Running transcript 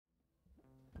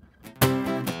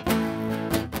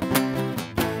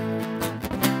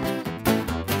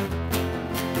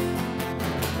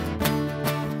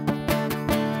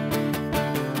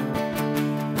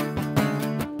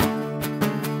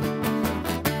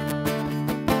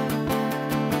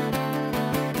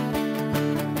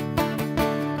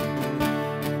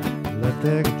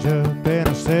take a jump in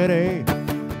a city,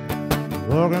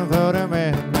 working for the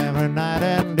man every night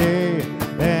and day.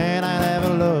 And I never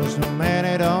lose a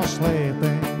minute on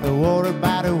sleeping, worried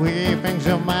about the way things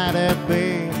might have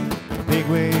been. Big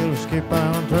wheels keep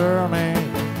on turning,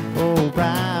 old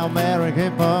brown Mary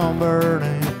keep on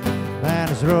burning,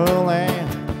 and it's rolling,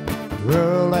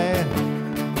 rolling,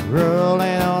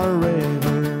 rolling on the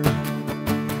river,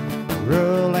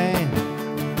 rolling,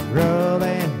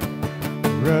 rolling,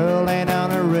 rolling on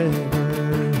the river.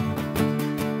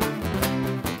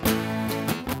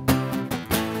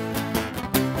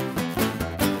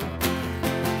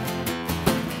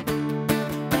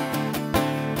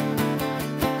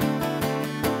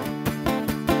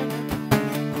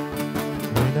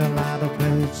 A lot of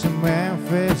places in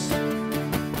Memphis,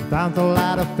 found a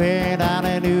lot of pain down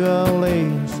in New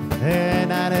Orleans,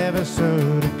 and I never saw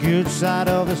the good side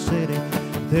of the city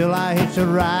till I hitched a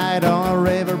ride on a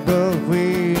riverboat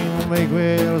wheel. Big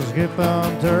wheels keep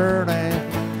on turning,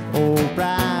 old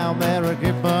brown Mary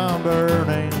keep on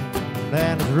burning,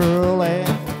 then it's rolling,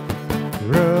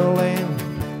 rolling,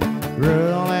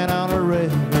 rolling on the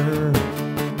river,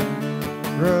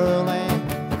 rolling,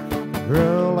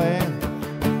 rolling,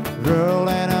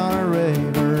 rolling on a river.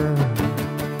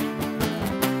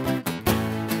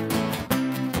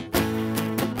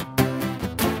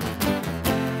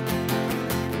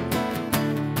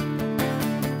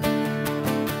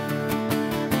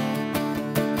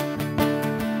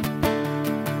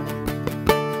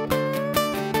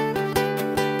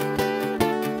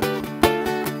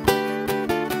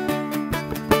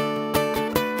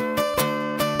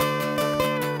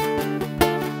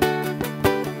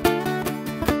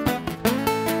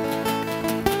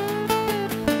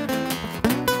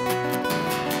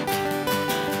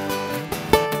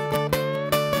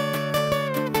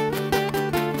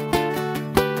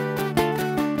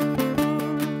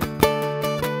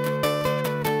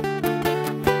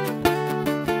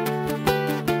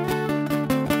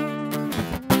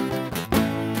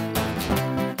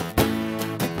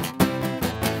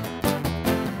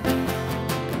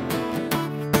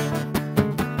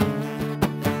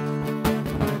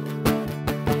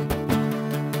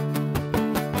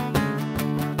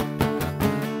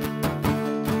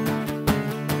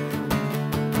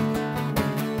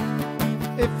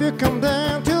 If you come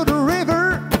down to the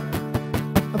river,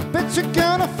 I bet you're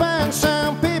gonna find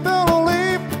some people who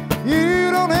live.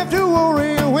 You don't have to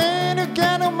worry when you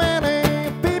got no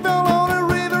money. People on the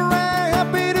river are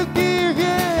happy to give.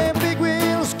 Yeah, big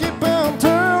wheels keep on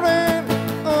turning,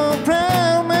 oh,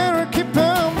 proud Mary keep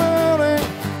on burning,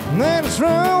 and then it's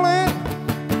rolling.